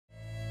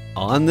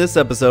On this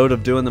episode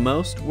of Doing the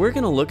Most, we're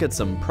going to look at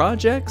some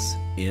projects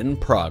in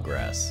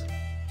progress.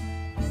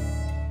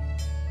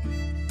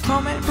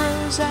 Homemade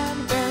brews and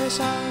various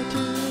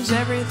how-tos,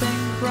 everything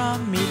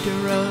from mead to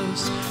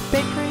roast,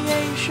 bake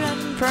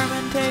creation,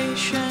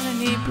 fermentation,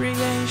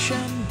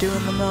 inebriation,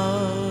 doing the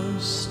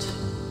most.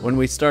 When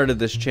we started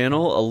this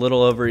channel a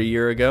little over a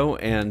year ago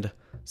and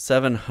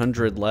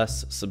 700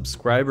 less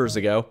subscribers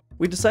ago,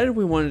 we decided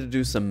we wanted to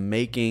do some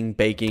making,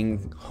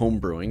 baking,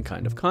 homebrewing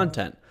kind of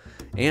content.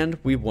 And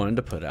we wanted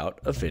to put out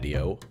a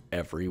video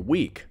every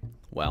week.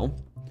 Well,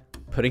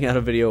 putting out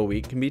a video a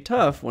week can be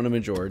tough when a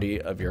majority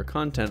of your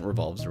content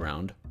revolves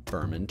around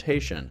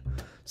fermentation.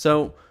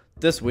 So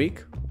this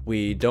week,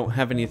 we don't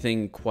have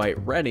anything quite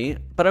ready,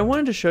 but I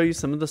wanted to show you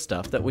some of the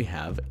stuff that we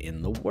have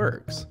in the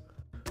works.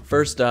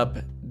 First up,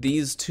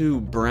 these two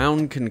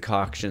brown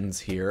concoctions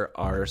here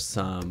are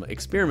some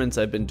experiments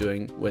I've been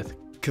doing with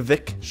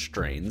Kvik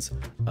strains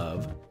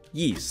of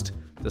yeast.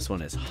 This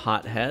one is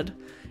Hothead,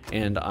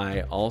 and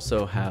I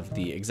also have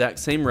the exact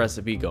same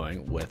recipe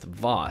going with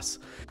Voss.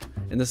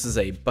 And this is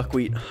a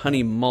buckwheat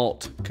honey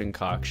malt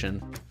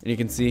concoction. And you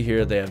can see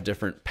here they have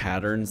different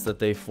patterns that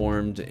they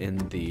formed in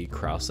the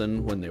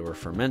krausen when they were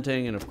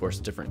fermenting, and of course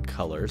different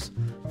colors.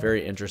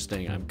 Very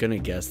interesting. I'm gonna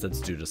guess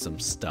that's due to some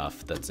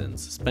stuff that's in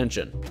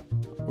suspension.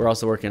 We're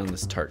also working on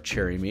this tart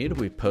cherry mead.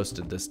 We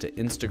posted this to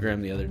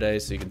Instagram the other day,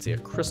 so you can see a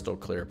crystal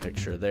clear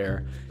picture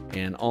there.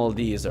 And all of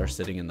these are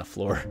sitting in the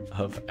floor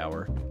of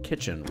our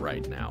kitchen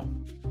right now.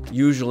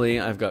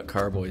 Usually I've got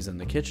carboys in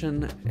the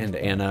kitchen, and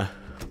Anna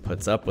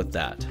puts up with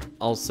that.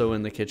 Also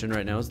in the kitchen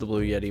right now is the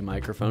Blue Yeti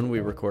microphone we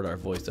record our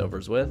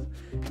voiceovers with,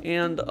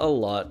 and a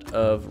lot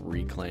of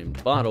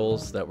reclaimed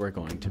bottles that we're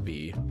going to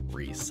be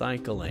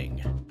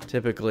recycling.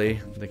 Typically,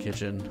 the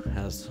kitchen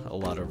has a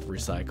lot of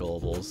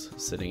recyclables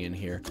sitting in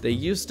here. They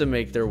used to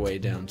make their way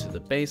down to the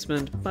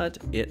basement, but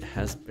it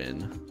has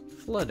been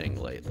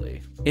flooding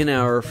lately. In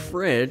our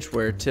fridge,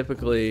 where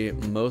typically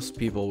most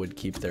people would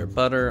keep their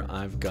butter,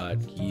 I've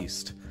got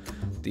yeast.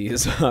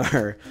 These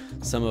are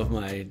some of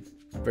my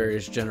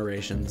various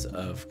generations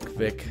of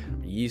Kvik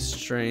yeast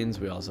strains.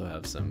 We also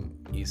have some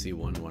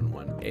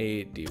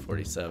EC1118,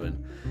 D47.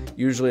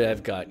 Usually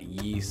I've got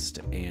yeast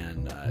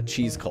and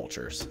cheese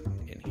cultures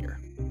in here.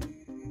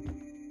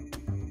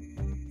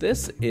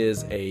 This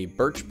is a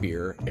birch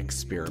beer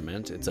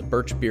experiment. It's a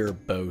birch beer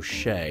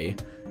bochet.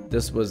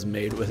 This was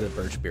made with a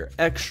birch beer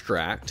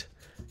extract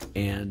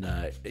and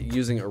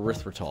using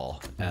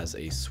erythritol as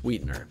a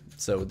sweetener.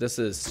 So this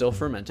is still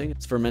fermenting.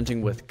 It's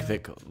fermenting with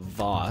Kvik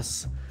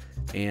Voss,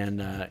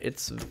 and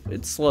it's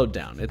slowed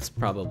down. It's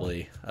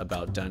probably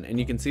about done. And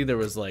you can see there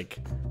was like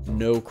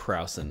no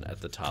krausen at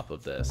the top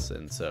of this,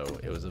 and so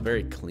it was a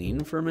very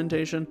clean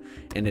fermentation,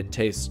 and it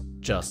tastes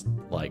just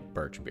like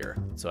birch beer.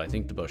 So I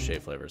think the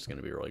bochet flavor is going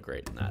to be really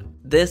great in that.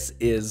 This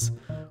is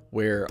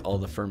where all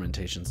the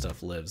fermentation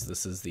stuff lives.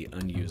 This is the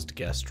unused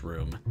guest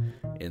room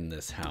in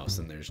this house,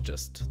 and there's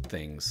just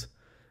things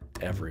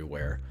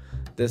everywhere.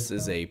 This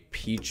is a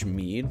peach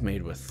mead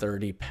made with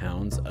 30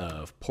 pounds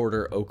of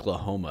Porter,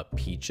 Oklahoma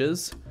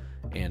peaches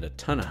and a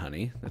ton of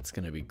honey. That's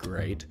going to be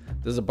great.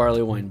 This is a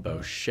barley wine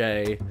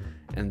bochet,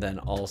 and then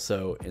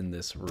also in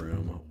this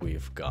room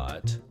we've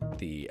got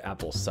the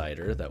apple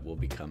cider that will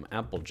become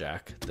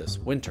Applejack this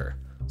winter.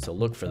 So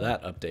look for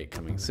that update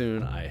coming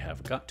soon. I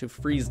have got to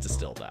freeze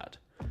distill that.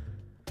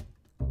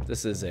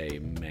 This is a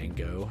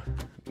mango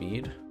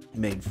mead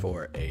made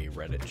for a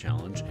Reddit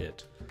challenge.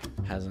 It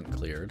hasn't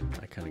cleared.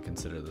 I kind of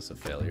consider this a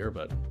failure,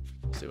 but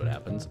we'll see what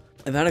happens.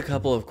 I've had a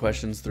couple of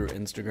questions through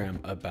Instagram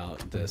about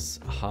this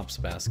hops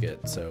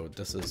basket, so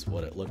this is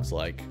what it looks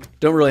like.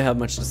 Don't really have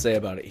much to say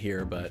about it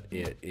here, but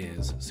it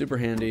is super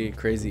handy,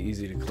 crazy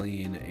easy to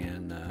clean,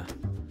 and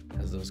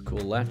has those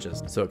cool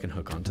latches so it can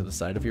hook onto the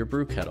side of your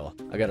brew kettle.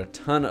 I got a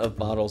ton of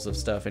bottles of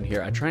stuff in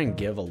here. I try and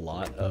give a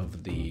lot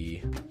of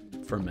the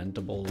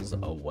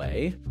fermentables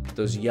away.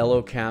 Those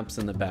yellow caps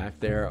in the back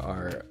there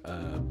are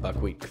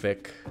buckwheat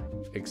Kvik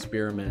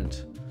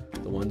experiment.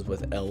 The ones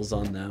with L's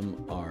on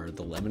them are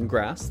the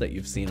lemongrass that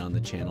you've seen on the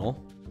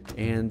channel.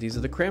 And these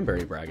are the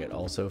cranberry braggot,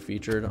 also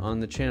featured on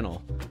the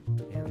channel.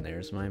 And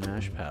there's my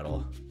mash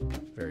paddle.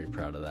 Very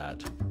proud of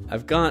that.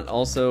 I've got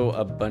also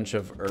a bunch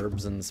of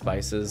herbs and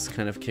spices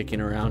kind of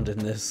kicking around in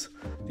this.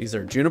 These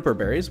are juniper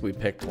berries we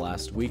picked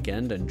last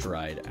weekend and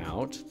dried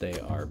out. They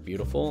are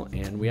beautiful,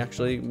 and we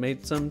actually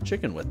made some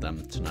chicken with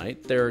them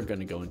tonight. They're going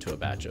to go into a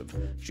batch of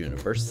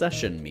juniper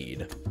session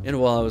mead. And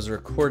while I was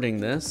recording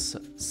this,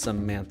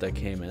 Samantha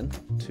came in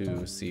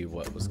to see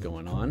what was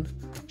going on.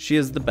 She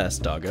is the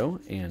best doggo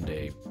and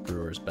a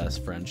brewer's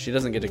best friend. She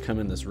doesn't get to come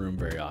in this room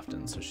very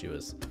often, so she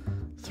was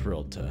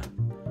thrilled to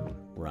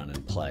run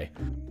and play.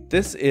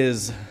 This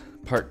is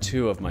part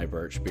 2 of my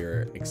birch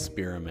beer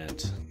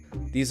experiment.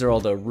 These are all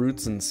the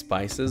roots and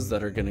spices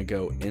that are going to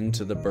go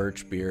into the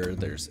birch beer.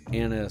 There's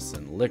anise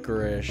and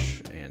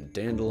licorice and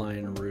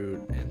dandelion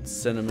root and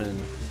cinnamon.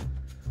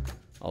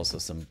 Also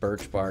some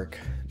birch bark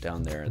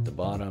down there at the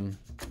bottom.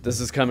 This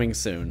is coming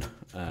soon.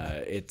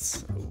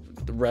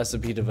 The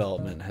recipe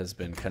development has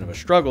been kind of a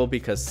struggle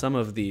because some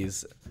of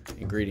these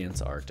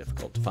ingredients are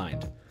difficult to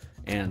find.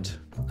 And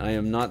I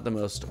am not the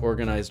most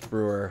organized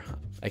brewer.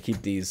 I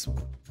keep these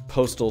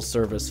postal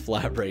service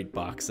flat rate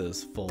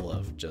boxes full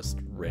of just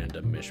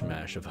random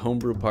mishmash of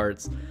homebrew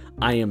parts.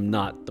 I am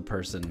not the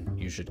person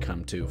you should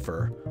come to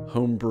for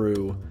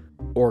homebrew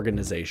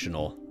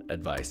organizational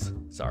advice.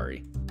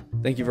 Sorry.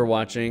 Thank you for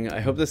watching. I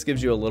hope this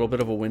gives you a little bit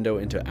of a window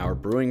into our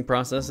brewing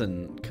process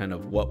and kind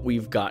of what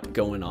we've got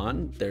going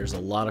on. There's a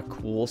lot of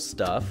cool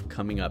stuff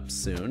coming up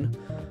soon.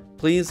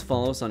 Please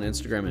follow us on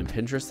Instagram and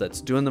Pinterest.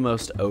 That's Doin the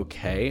Most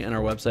OK, and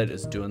our website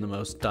is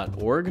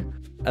dointhemost.org.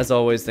 As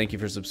always, thank you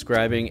for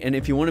subscribing, and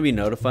if you want to be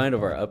notified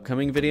of our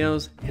upcoming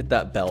videos, hit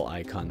that bell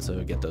icon so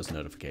you get those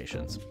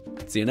notifications.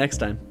 See you next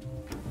time.